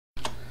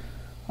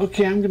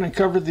Okay, I'm going to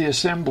cover the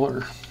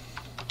assembler.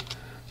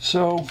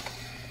 So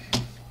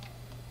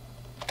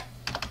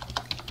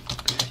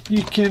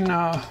you can,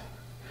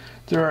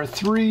 there are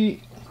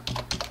three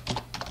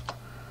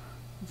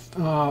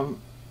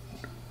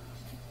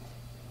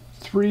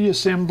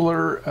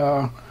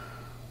assembler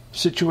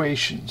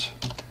situations.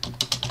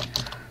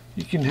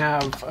 You can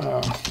have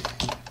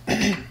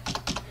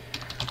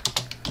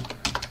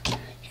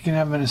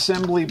an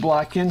assembly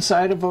block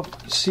inside of a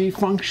C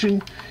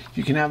function.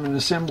 You can have an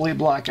assembly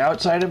block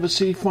outside of a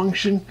C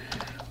function,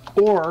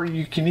 or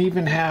you can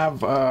even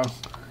have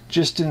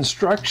just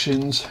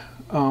instructions.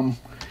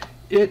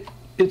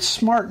 It's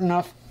smart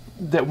enough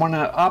that when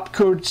an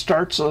opcode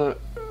starts a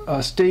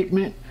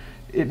statement,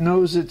 it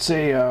knows it's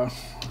a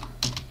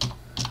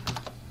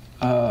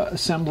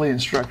assembly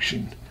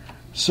instruction.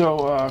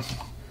 So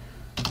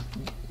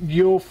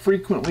you'll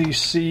frequently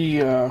see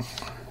in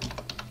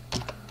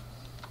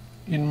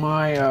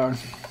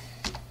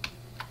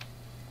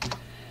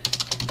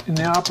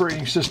the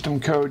operating system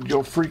code,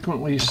 you'll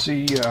frequently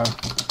see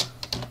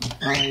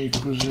I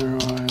equals 0,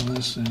 I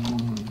less than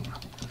 1.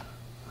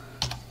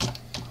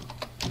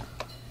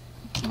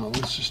 No,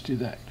 let's just do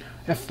that.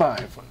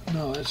 F5.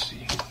 No, let's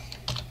see.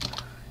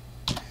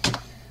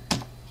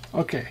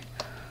 Okay,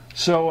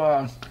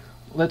 so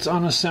let's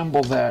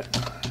unassemble that.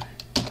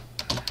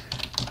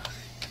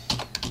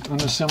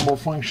 Unassemble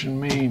function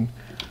main.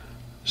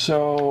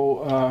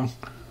 So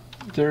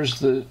there's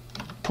the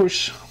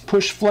push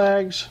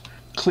flags,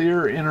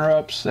 clear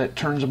interrupts, that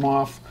turns them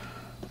off,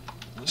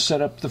 set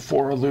up the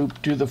for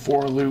loop, do the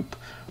for loop,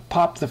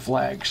 pop the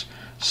flags.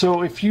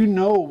 So if you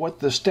know what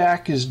the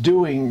stack is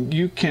doing,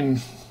 you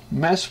can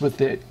mess with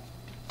it,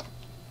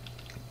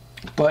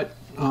 but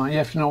you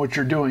have to know what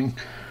you're doing.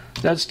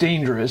 That's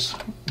dangerous,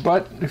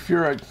 but if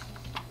you're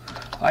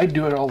I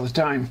do it all the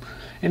time.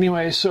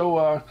 Anyway,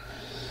 so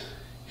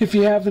if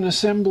you have an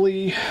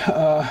assembly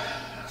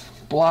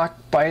block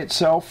by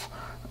itself,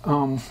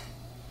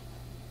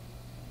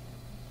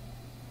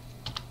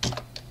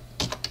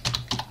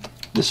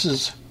 this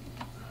is,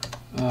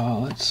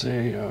 let's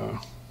say,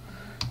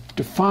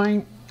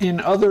 define. In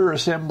other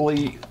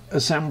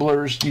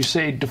assemblers, you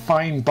say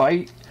define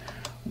byte.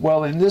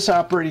 Well, in this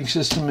operating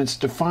system, it's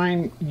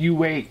define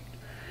U8,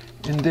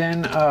 and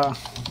then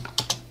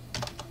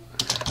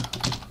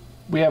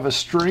we have a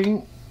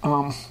string,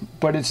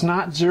 but it's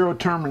not zero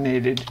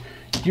terminated.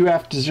 You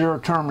have to zero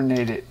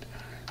terminate it.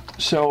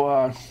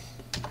 So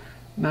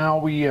now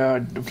we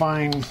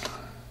define.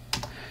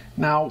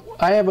 Now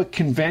I have a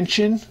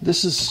convention.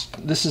 This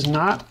is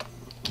not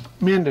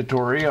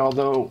mandatory,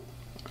 although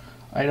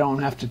I don't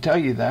have to tell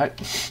you that.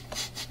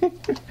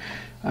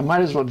 I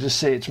might as well just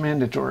say it's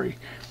mandatory.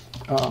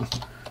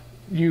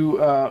 You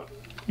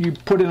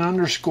put an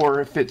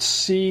underscore if it's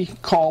C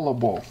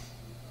callable.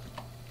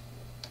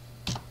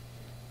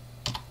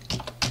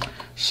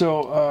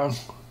 So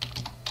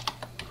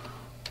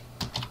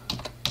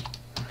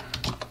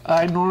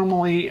I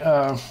normally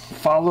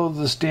follow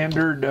the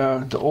standard,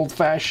 the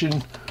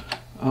old-fashioned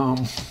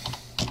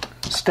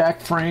stack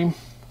frame.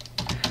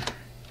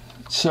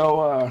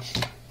 So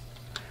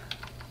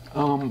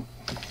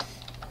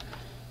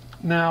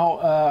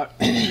now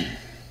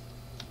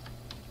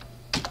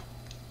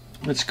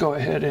let's go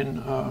ahead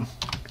and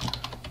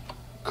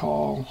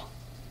call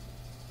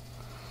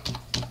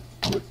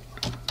put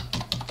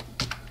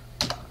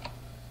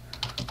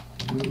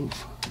move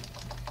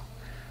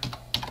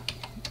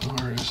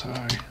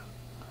RSI.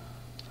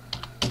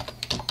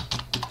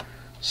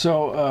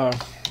 So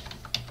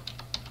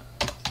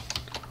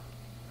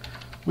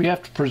we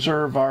have to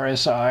preserve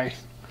RSI.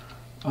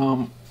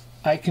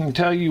 I can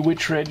tell you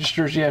which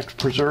registers you have to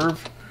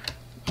preserve.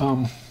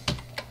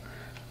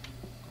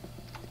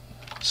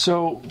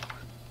 So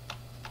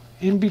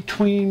in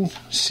between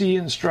C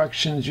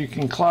instructions, you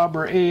can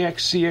clobber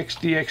AX, CX,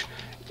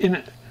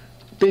 DX.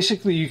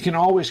 Basically, you can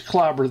always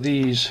clobber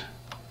these,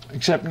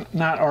 except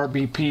not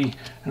RBP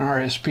and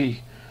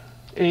RSP.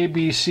 A,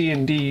 B, C,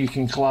 and D you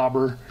can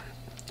clobber.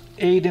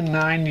 8 and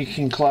 9 you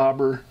can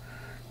clobber.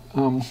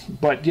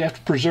 But you have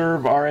to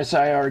preserve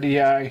RSI,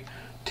 RDI,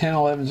 10,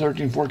 11,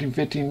 13, 14,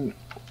 15,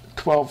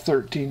 12,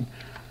 13.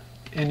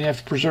 And you have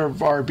to preserve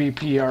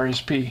RBP,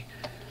 RSP.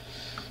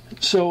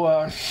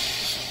 So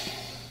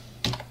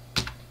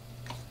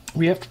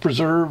we have to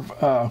preserve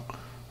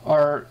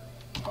our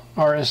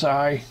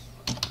RSI.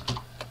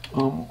 I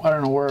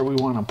don't know where we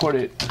want to put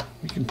it.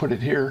 We can put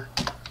it here.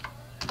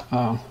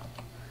 Well,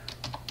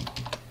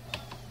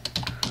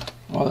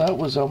 that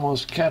was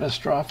almost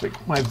catastrophic.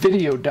 My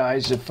video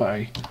dies if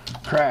I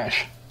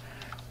crash.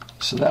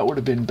 So that would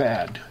have been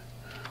bad.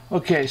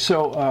 Okay,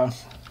 so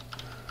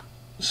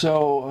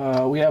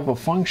we have a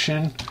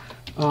function.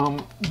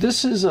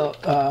 This is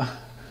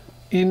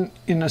in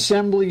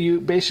assembly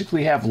you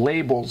basically have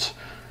labels,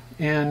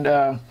 and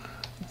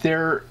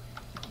they're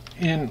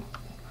in.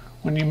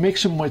 When you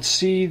mix them with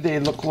C, they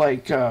look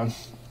like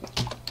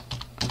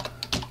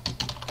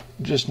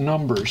just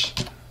numbers.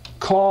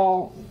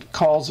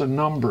 Calls a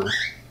number.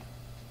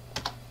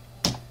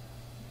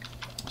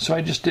 So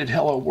I just did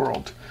hello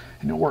world,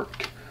 and it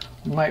worked.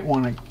 We might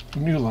want a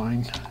new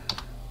line,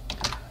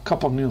 a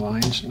couple new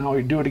lines. Now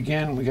we do it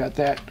again. We got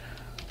that.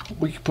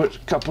 We can put a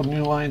couple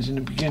new lines in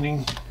the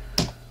beginning.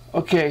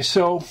 Okay,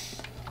 so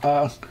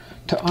to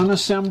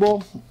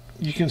unassemble,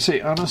 you can say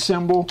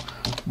unassemble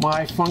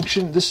my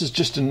function. This is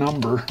just a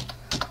number.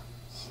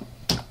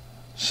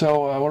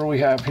 So what do we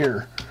have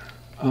here?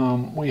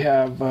 We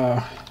have,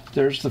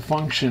 there's the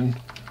function.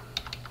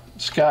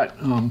 It's got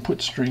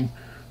put string.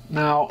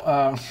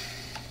 Now,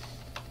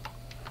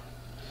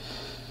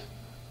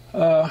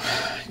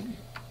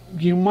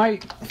 you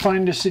might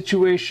find a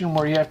situation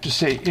where you have to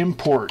say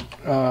import,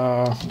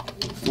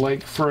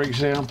 like for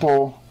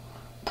example,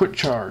 put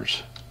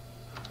chars.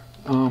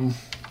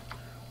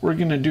 We're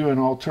going to do an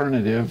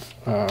alternative.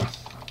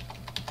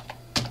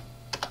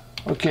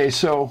 Okay,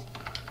 so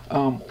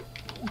 1: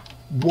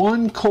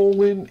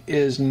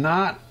 is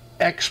not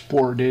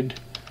exported.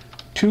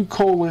 2: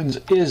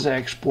 is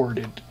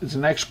exported. It's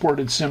an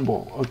exported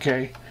symbol.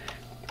 Okay.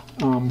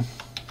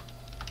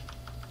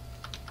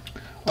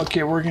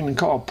 Okay, we're going to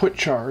call put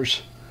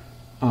chars.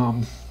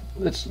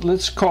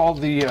 Let's call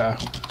the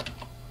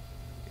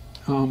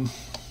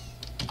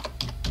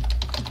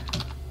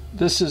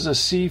this is a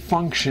C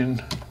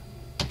function.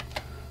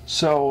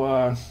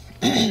 So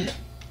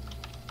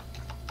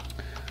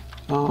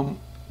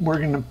we're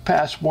going to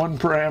pass one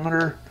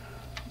parameter.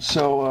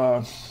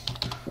 So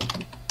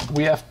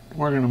we're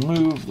going to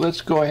move.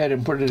 Let's go ahead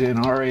and put it in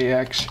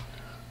RAX.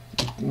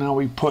 Now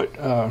we put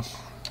how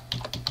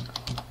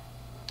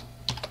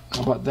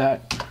about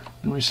that?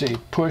 Then we say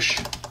push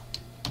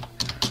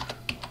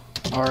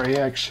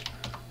RAX.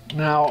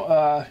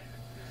 Now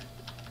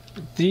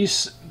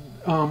these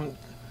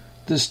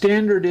the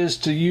standard is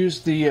to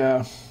use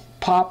the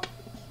pop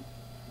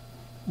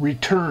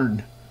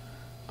return.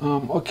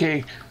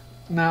 Okay,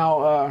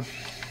 now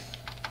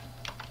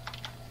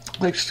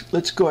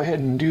let's go ahead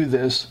and do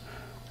this,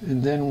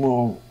 and then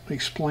we'll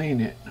explain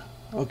it.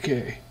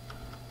 Okay.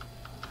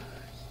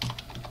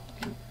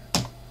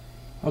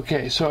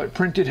 Okay, so it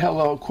printed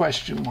hello ?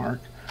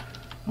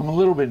 I'm a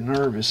little bit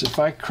nervous. If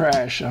I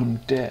crash, I'm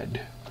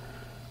dead.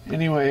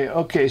 Anyway,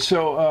 okay,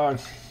 so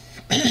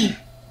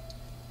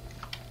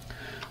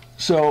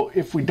so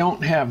if we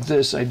don't have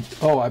this, I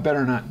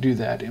better not do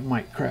that. It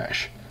might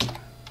crash.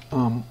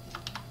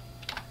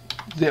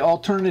 The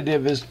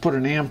alternative is to put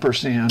an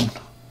ampersand.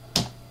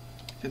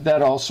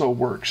 That also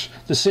works.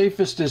 The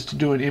safest is to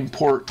do an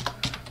import.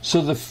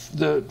 So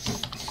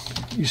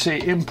you say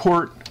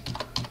import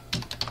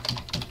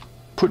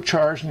put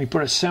chars, and you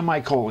put a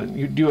semicolon.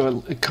 You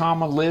do a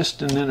comma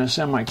list and then a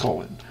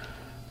semicolon,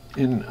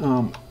 and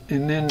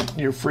then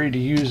you're free to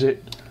use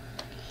it.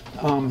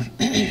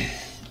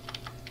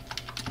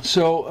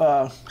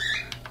 So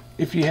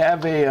if you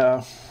have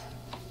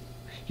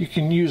you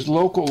can use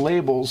local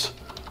labels.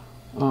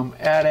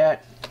 Add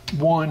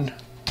 @1.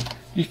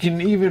 You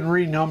can even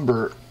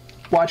renumber.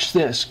 Watch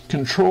this.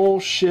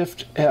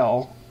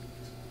 Control-Shift-L.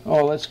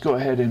 Oh, let's go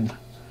ahead and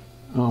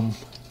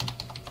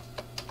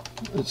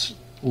let's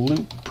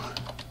loop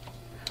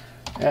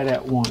add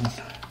 @1.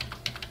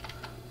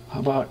 How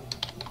about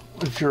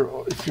if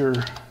you're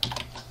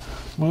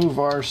move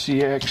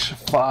RCX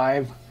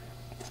 5?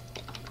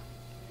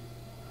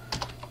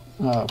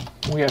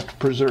 We have to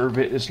preserve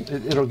it.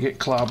 It'll get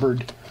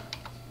clobbered.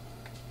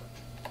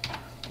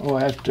 Oh,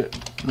 I have to.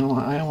 Oh,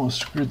 I almost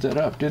screwed that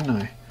up, didn't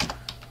I?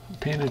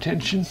 Paying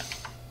attention.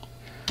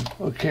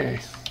 Okay.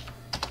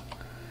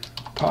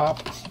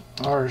 Pop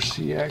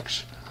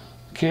RCX.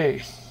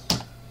 Okay.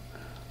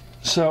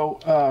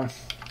 So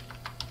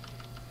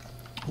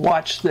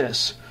watch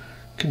this.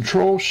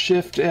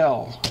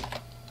 Control-Shift-L.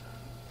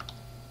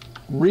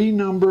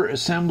 Renumber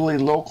assembly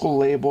local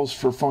labels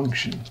for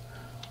function.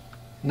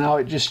 Now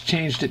it just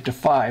changed it to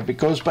 5. It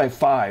goes by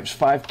 5s.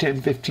 5,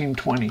 10, 15,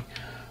 20.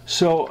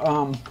 So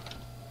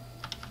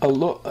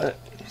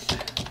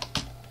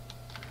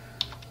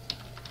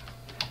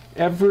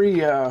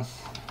every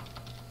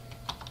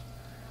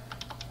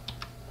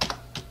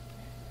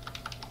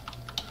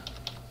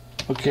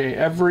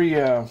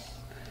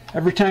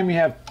time you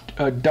have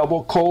a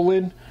double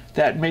colon,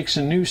 that makes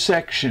a new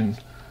section,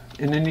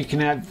 and then you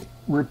can add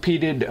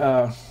repeated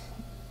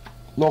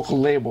local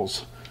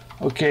labels.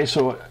 Okay,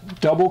 so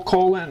double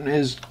colon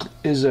is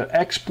an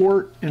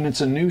export, and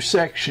it's a new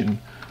section.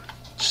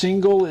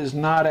 Single is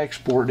not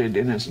exported,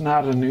 and it's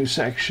not a new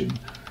section.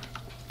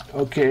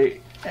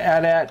 Okay,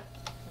 add at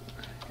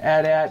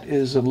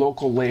is a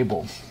local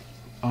label.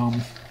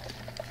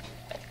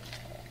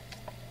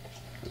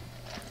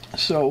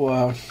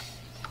 So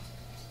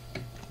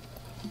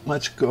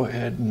let's go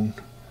ahead and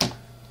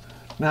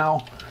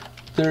now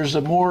there's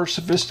a more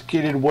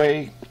sophisticated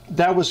way.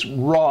 That was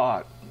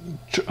raw.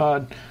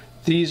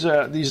 These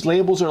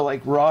labels are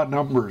like raw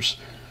numbers.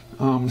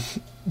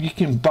 You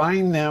can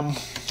bind them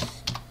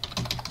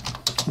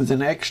with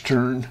an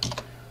extern.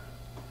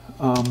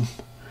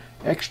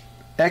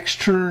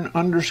 Extern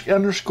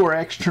underscore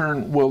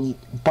extern will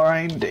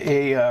bind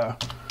an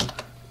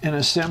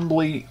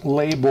assembly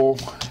label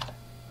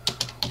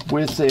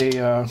with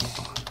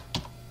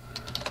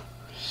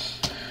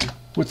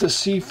with the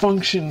C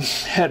function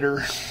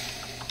header.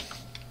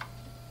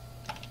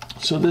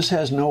 So this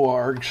has no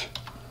args.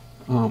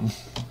 And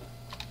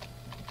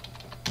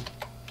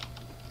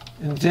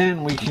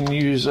then we can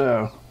use,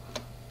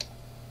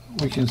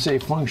 we can say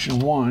function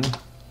 1.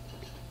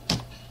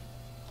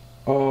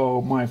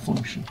 Oh, my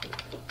function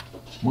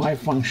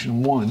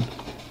 1.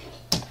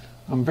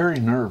 I'm very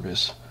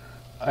nervous.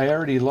 I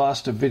already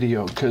lost a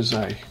video because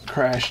I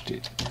crashed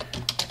it.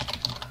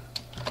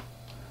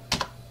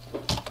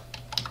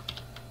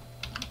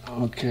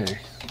 Okay,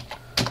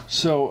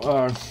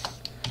 so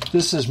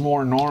this is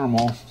more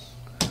normal.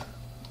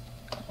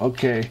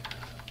 Okay,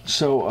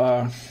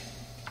 so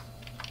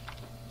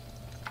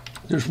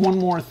there's one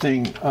more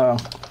thing.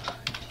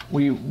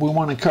 We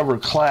want to cover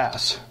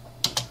class.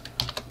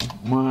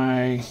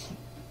 My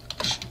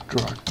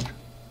struct.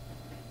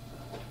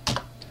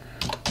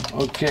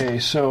 Okay,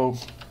 so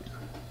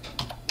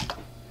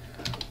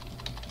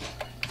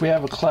if we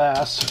have a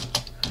class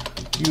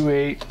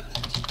U8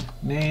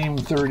 name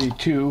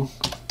 32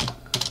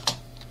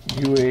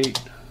 U8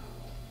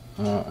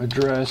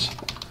 address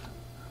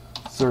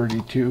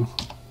 32.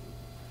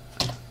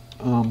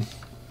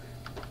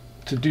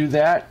 To do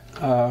that,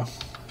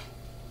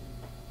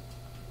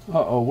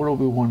 what do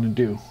we want to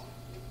do?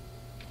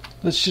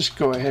 Let's just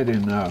go ahead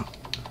and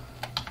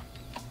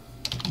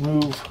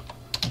move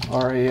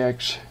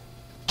RAX,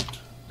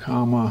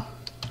 comma,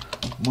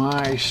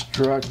 my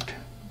struct.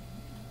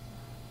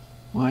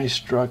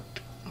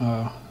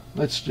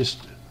 Let's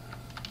just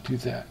do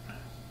that.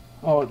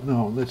 Oh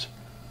no, let's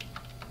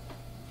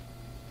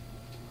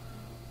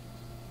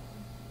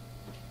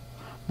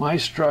my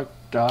struct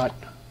dot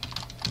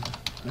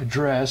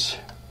address,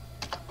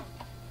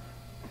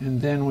 and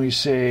then we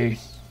say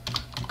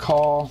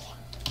call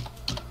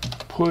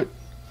put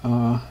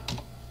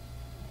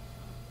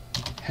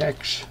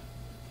hex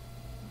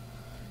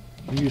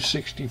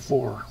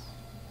U64.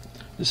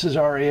 This is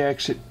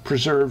RAX. It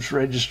preserves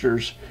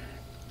registers.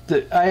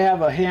 I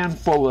have a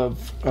handful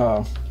of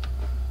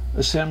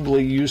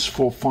assembly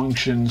useful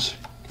functions.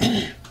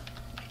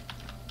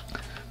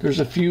 There's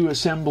a few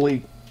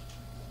assembly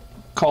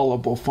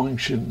callable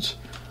functions.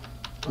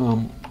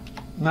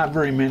 Not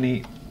very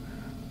many.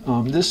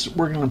 This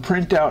we're going to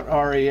print out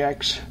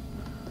RAX,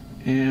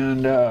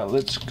 and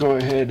let's go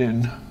ahead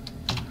and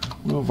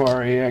move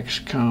RAX,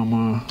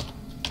 comma,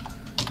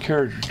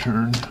 carriage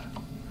return,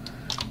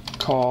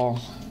 call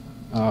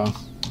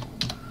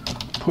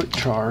put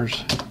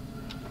chars.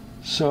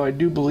 So I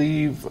do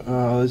believe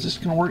is this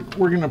going to work?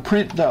 We're going to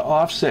print the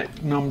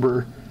offset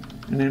number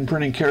and then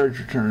print a carriage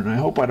return. I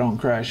hope I don't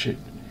crash it.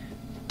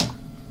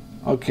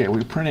 Okay,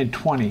 we printed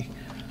 20.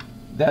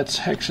 That's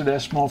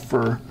hexadecimal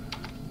for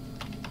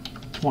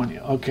 20.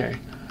 Okay,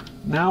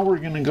 now we're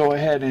going to go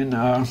ahead and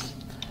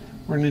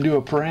we're going to do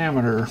a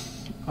parameter.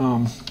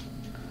 How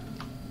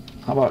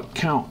about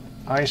count?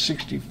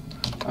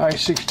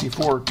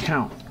 I64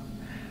 count.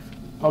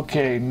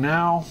 Okay,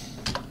 now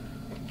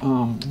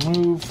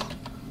move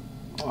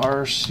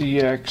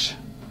RCX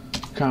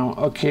count.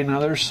 Okay, now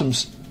there's some.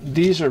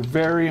 These are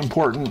very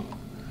important.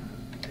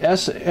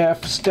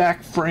 SF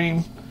stack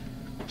frame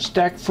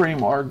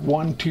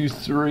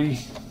arg123.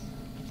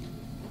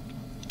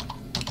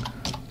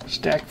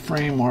 Stack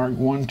frame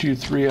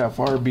arg123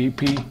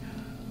 FRBP.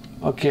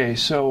 Okay,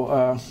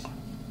 so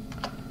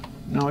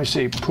now I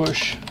say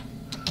push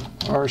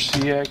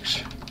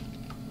RCX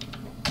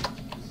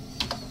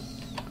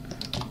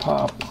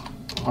pop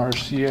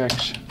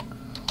RCX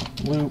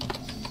loop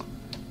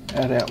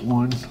add at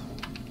 1.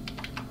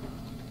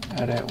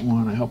 I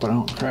hope I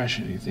don't crash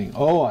anything.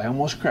 Oh, I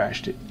almost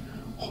crashed it.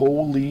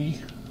 Holy.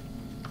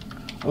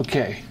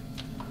 Okay.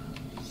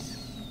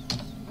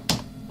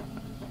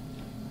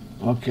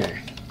 Okay.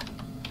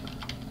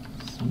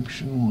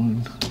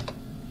 Function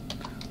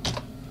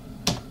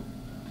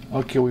 1.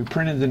 Okay, we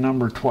printed the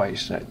number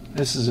twice.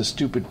 This is a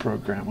stupid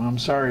program. I'm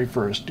sorry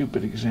for a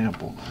stupid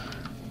example.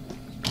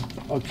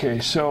 Okay,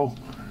 so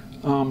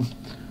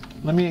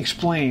let me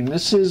explain.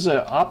 This is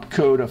a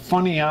opcode, a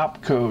funny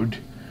opcode.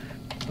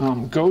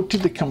 Go to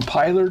the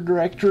compiler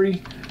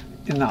directory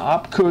in the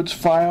opcodes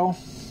file,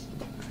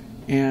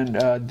 and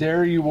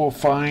there you will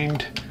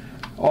find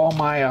all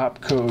my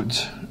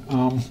opcodes.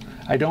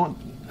 I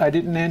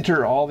didn't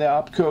enter all the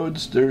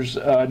opcodes. There's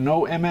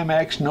no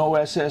MMX, no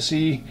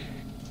SSE.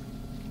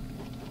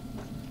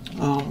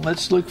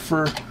 Let's look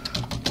for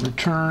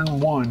return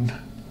 1.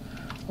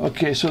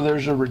 Okay, so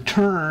there's a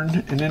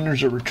return, and then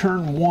there's a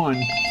return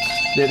 1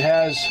 that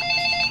has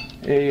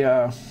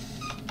a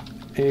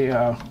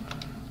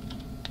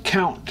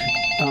count.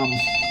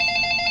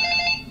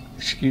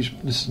 Excuse me,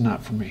 this is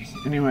not for me.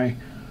 Anyway,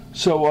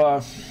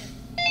 so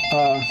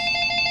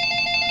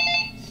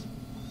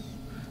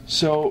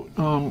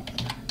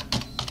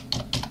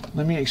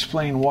let me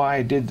explain why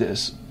I did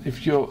this.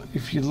 If you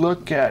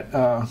look at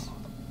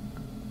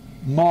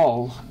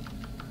mul,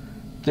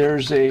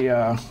 there's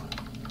a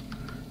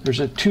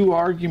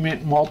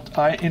 2-argument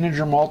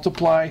integer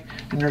multiply,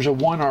 and there's a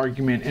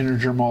 1-argument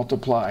integer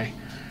multiply.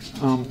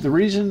 The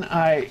reason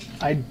I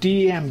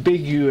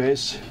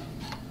deambiguous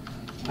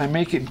I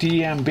make it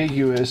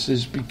deambiguous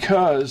is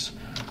because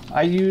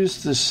I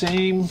use the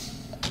same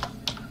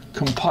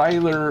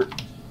compiler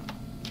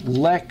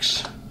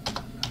Lex.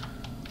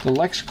 The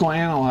lexical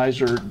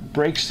analyzer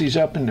breaks these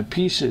up into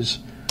pieces,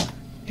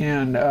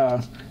 and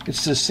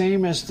it's the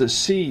same as the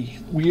C.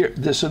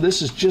 So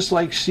this is just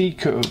like C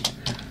code.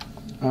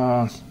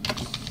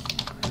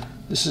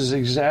 This is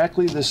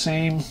exactly the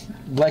same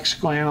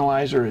lexical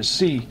analyzer as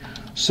C.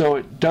 So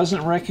it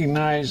doesn't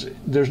recognize,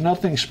 there's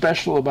nothing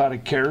special about a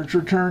carriage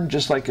return,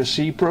 just like a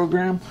C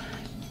program.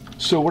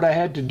 So what I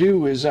had to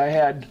do is I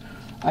had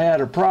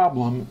a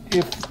problem.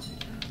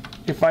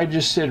 If I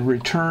just said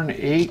return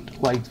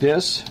 8 like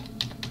this,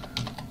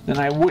 then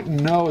I wouldn't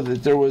know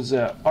that there was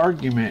an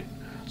argument.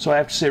 So I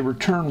have to say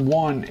return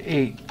 1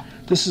 8.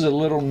 This is a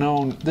little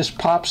known, this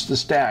pops the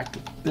stack.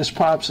 This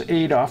pops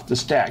 8 off the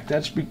stack.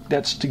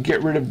 That's to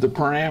get rid of the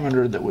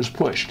parameter that was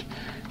pushed.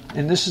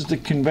 And this is the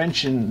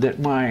convention that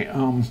my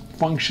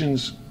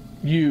functions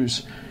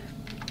use,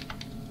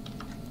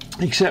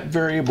 except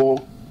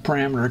variable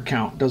parameter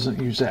count doesn't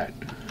use that.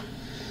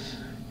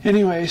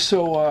 Anyway,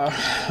 so I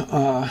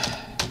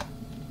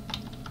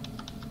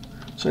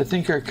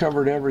think I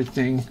covered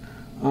everything.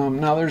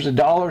 Now there's a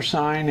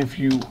 $sign. If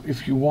you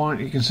want,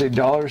 you can say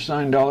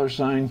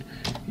 $sign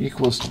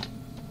equals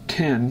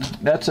 10.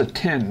 That's a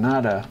 10,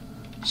 not a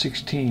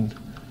 16.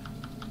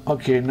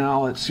 Okay,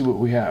 now let's see what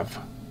we have.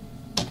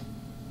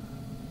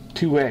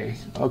 2A.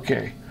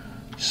 Okay,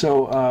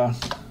 so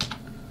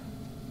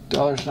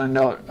 $sign.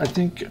 I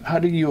think, how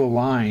do you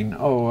align?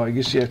 Oh, I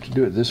guess you have to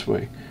do it this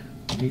way.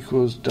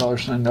 Equals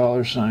 $sign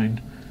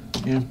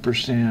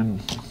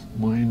ampersand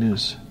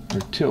minus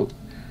or tilde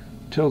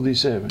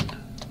 7.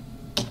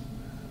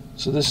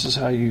 So this is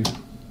how you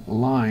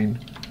align.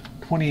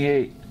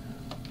 28.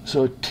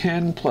 So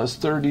 10 plus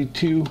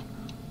 32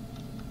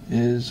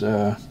 is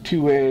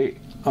 2A.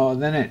 Oh,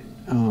 then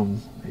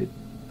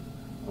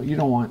you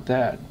don't want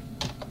that.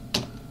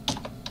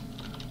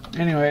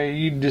 Anyway,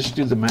 you just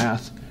do the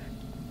math.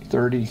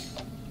 30.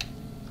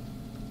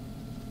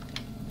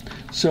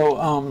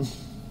 So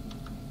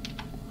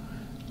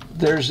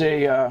there's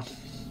a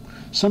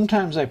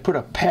sometimes I put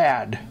a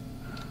pad,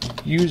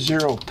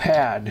 U0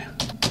 pad.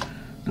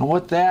 Now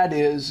what that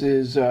is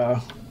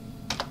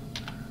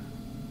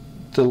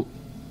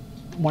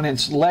when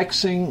it's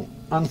lexing,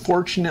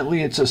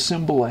 unfortunately it's a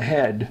symbol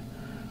ahead.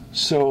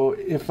 So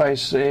if I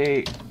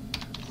say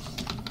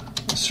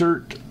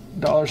assert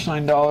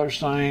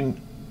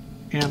 $sign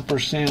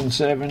ampersand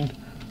 7,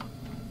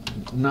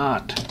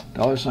 not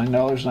 $sign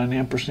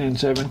ampersand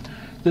 7,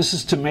 this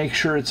is to make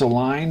sure it's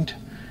aligned.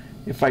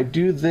 If I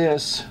do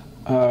this,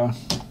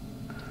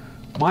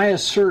 my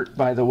assert,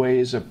 by the way,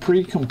 is a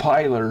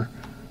pre-compiler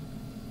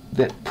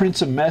that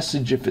prints a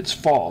message if it's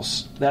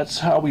false. That's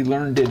how we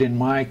learned it in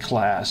my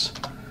class.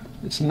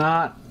 It's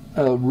not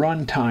a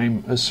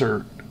runtime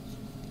assert.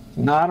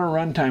 Not a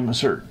runtime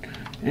assert.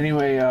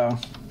 Anyway, I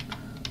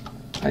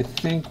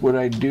think what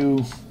I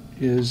do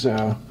is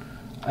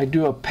I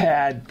do a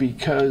pad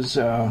because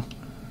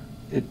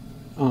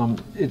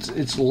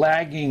it's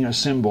lagging a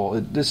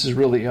symbol. This is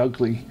really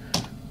ugly,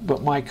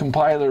 but my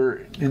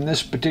compiler in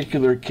this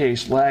particular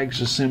case lags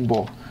a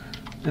symbol.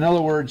 In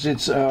other words, it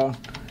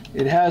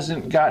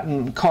hasn't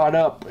gotten caught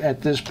up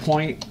at this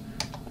point,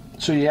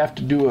 so you have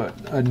to do a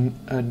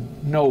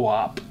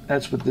no-op.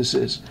 That's what this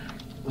is.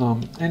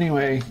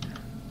 Anyway,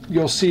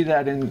 you'll see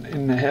that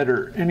in the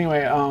header.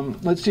 Anyway,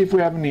 let's see if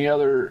we have any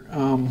other.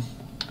 I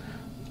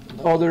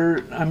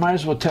might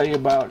as well tell you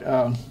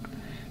about.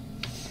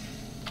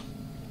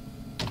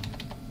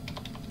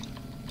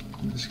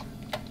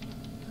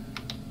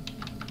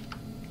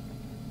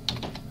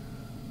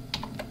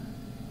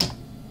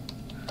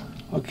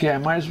 Okay, I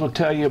might as well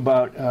tell you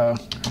about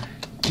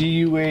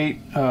DU8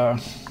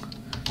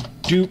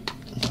 dupe.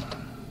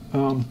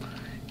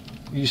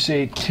 You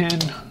say 10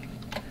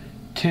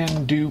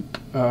 dupe.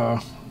 I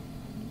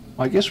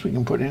guess we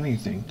can put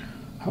anything.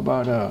 How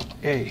about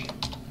A?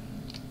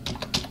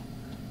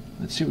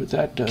 Let's see what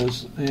that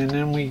does. And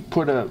then we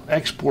put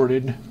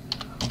exported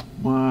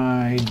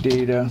my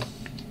data.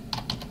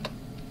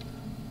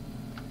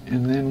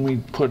 And then we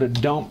put a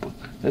dump.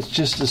 That's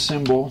just a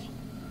symbol.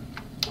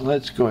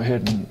 Let's go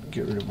ahead and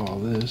get rid of all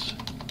this.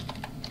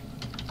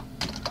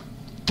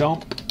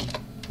 Dump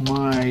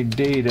my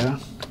data.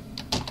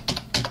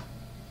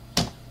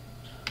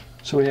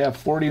 So we have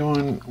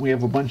 41, we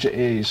have a bunch of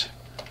A's.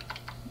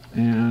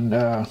 And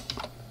how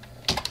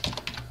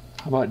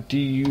about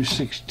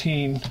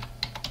DU16?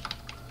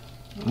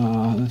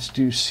 Let's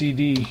do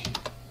CD.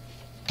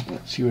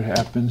 Let's see what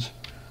happens.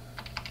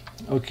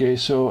 Okay,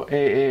 so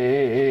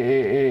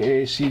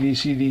A, CD,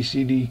 CD,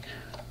 CD.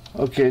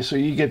 Okay, so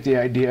you get the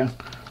idea.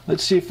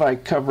 Let's see if I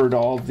covered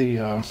all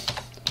the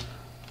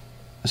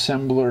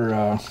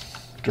assembler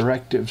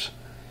directives.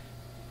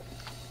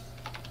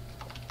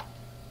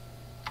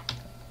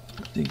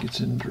 I think it's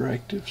in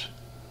directives.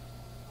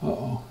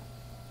 Uh-oh.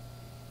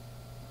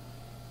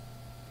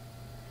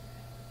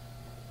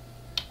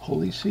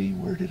 Holy C,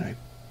 where did I?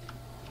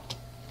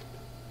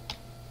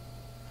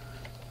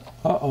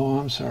 Uh-oh,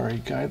 I'm sorry,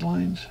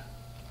 guidelines.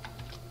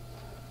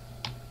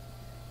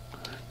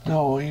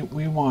 no,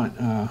 we want,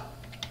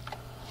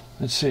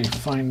 let's say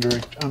find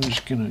direct, I'm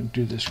just going to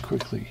do this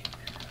quickly.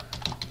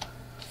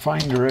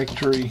 Find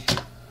directory.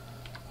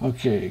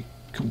 Okay,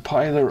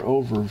 compiler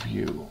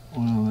overview.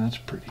 Well, that's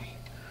pretty.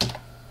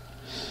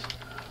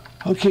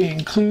 Okay,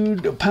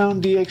 include a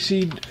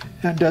 $.dxe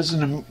and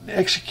doesn't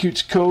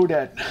executes code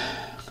at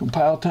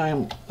compile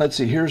time. Let's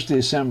see, here's the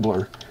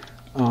assembler.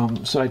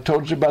 So I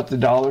told you about the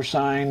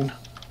 $.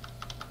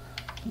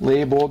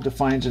 Label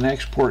defines an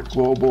export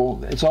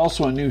global. It's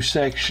also a new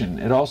section.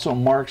 It also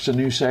marks a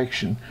new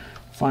section.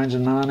 Finds a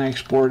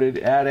non-exported.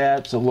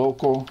 Add-at's a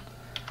local.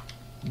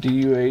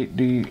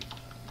 DU8.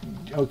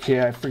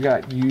 Okay, I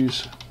forgot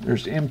use.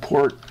 There's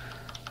import.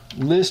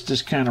 List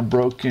is kind of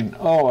broken.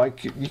 Oh,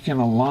 you can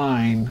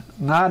align.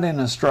 Not in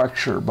a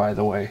structure, by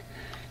the way.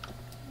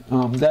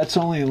 That's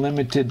only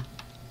limited.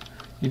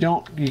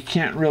 You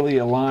can't really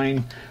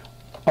align.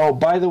 Oh,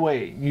 by the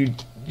way, you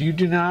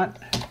do not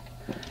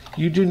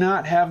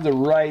have the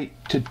right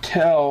to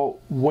tell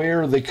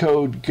where the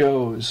code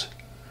goes.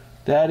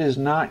 That is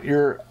not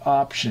your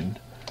option.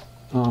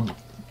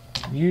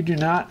 You do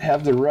not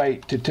have the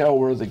right to tell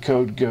where the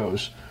code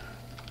goes.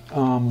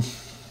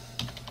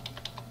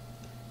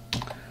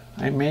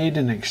 I made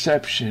an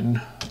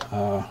exception.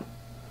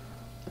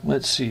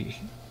 Let's see.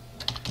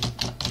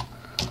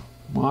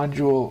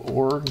 Module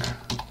org.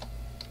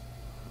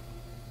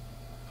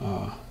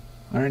 I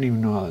don't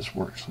even know how this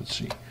works. Let's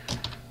see.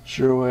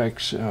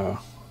 0x.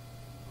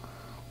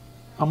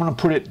 I'm going to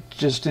put it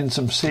just in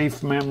some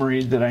safe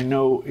memory that I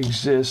know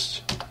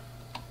exists.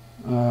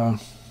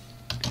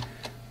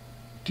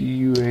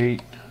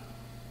 DU8.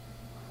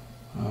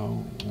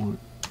 0x.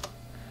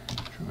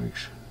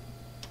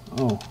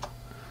 Oh.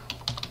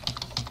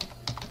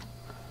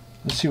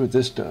 Let's see what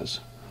this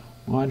does.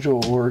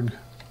 Module org.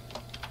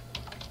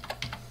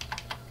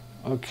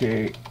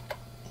 Okay.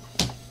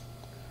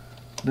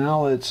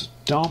 Now let's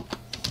dump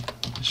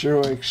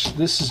 0x.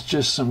 This is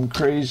just some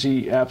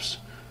crazy apps.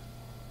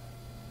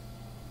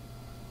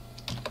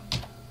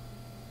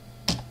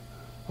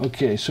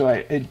 Okay, so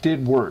it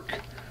did work.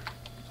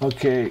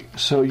 Okay,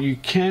 so you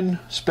can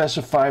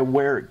specify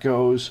where it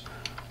goes,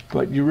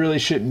 but you really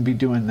shouldn't be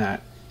doing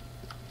that.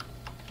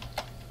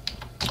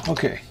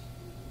 Okay.